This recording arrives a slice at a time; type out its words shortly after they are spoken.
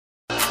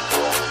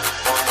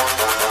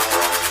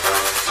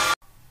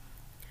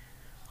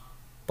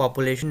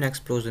Population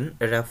explosion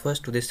refers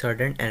to the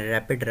sudden and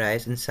rapid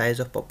rise in size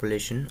of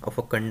population of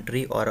a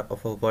country or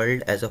of a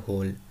world as a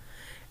whole.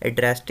 A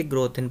drastic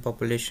growth in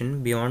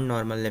population beyond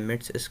normal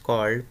limits is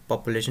called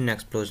population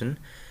explosion.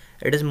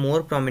 It is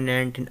more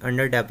prominent in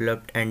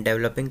underdeveloped and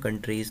developing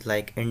countries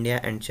like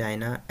India and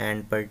China,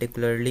 and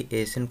particularly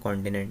Asian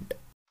continent.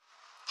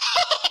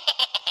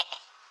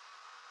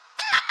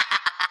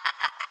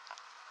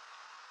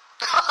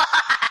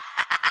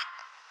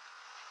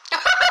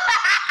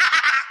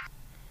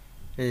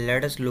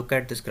 Let us look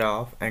at this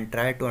graph and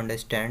try to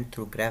understand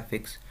through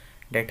graphics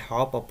that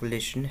how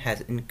population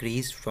has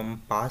increased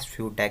from past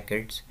few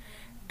decades,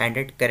 and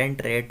at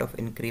current rate of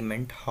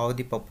increment how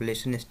the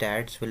population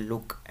stats will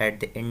look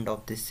at the end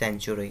of this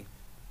century.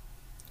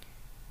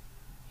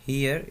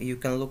 Here you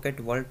can look at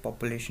world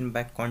population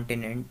by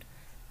continent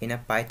in a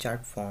pie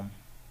chart form.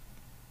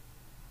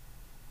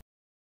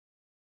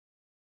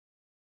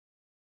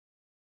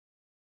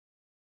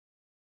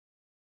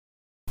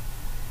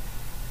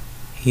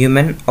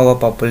 Human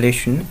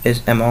overpopulation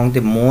is among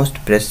the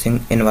most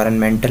pressing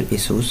environmental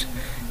issues,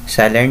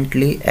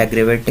 silently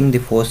aggravating the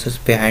forces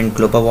behind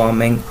global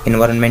warming,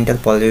 environmental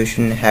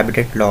pollution,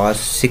 habitat loss,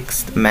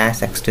 sixth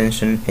mass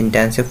extinction,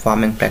 intensive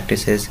farming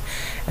practices,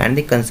 and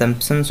the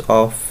consumptions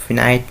of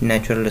finite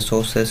natural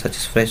resources such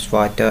as fresh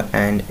water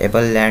and able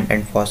land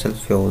and fossil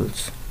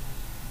fuels.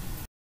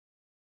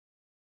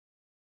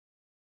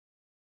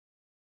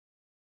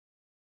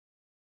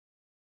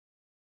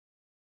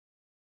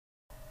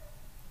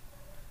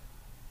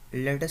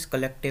 Let us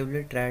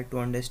collectively try to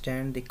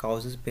understand the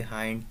causes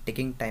behind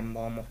ticking time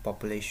bomb of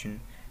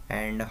population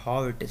and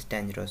how it is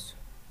dangerous.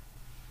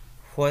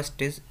 First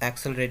is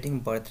accelerating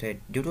birth rate.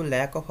 Due to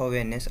lack of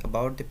awareness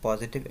about the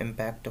positive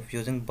impact of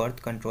using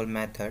birth control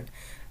method,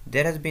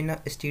 there has been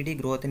a steady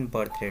growth in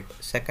birth rate.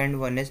 Second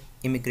one is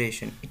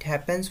immigration. It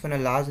happens when a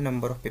large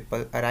number of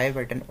people arrive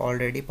at an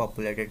already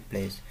populated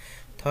place.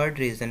 Third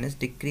reason is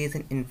decrease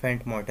in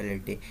infant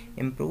mortality.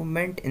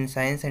 Improvement in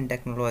science and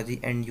technology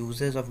and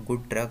uses of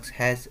good drugs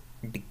has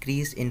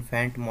decreased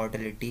infant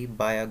mortality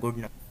by a good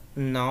number.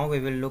 Now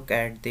we will look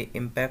at the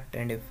impact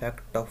and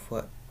effect of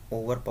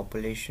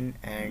overpopulation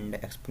and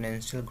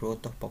exponential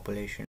growth of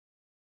population.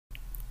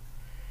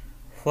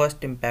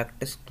 First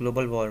impact is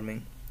global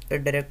warming.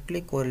 It directly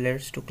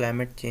correlates to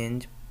climate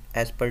change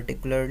as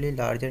particularly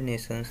larger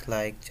nations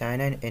like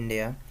China and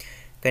India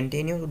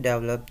continue to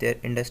develop their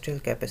industrial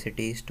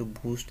capacities to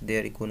boost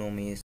their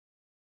economies.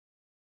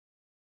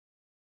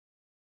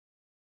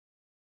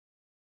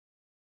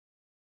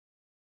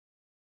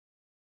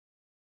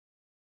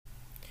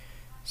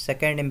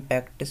 Second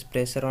impact is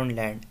pressure on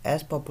land.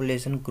 As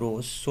population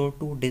grows, so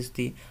too does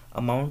the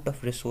amount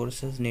of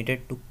resources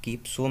needed to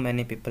keep so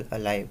many people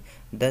alive.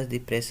 Thus, the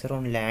pressure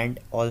on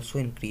land also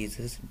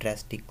increases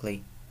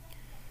drastically.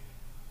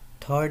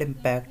 Third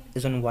impact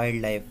is on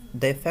wildlife.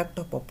 The effect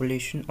of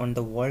population on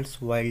the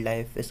world's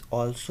wildlife is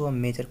also a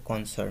major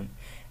concern.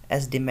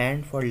 As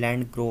demand for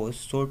land grows,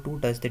 so too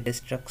does the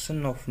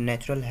destruction of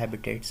natural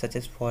habitats such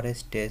as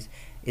forests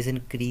is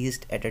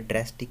increased at a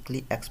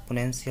drastically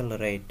exponential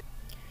rate.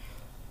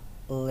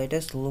 Let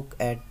us look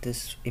at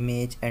this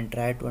image and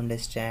try to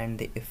understand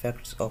the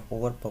effects of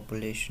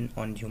overpopulation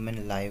on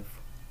human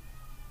life.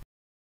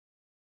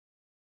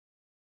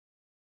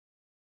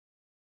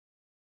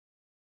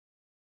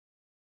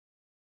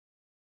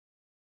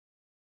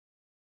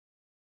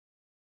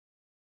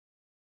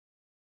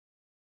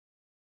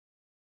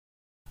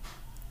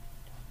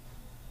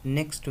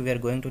 Next, we are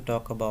going to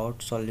talk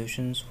about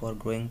solutions for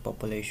growing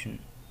population.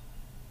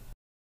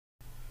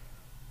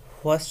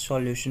 First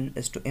solution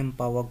is to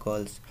empower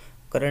girls.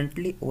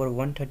 Currently, over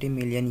 130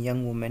 million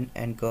young women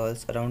and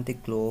girls around the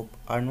globe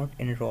are not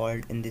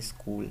enrolled in the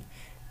school.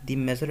 The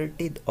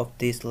majority of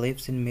these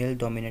lives in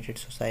male-dominated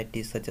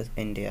societies such as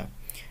India.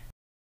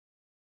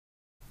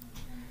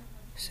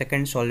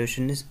 Second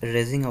solution is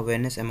raising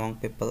awareness among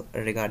people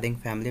regarding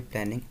family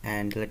planning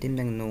and letting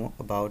them know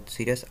about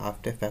serious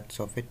after effects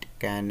of it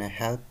can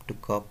help to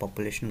curb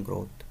population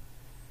growth.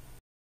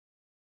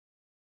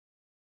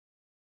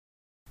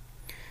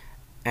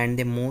 And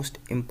the most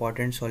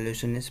important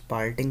solution is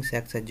imparting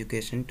sex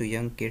education to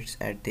young kids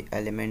at the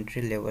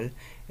elementary level.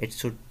 It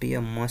should be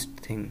a must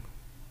thing.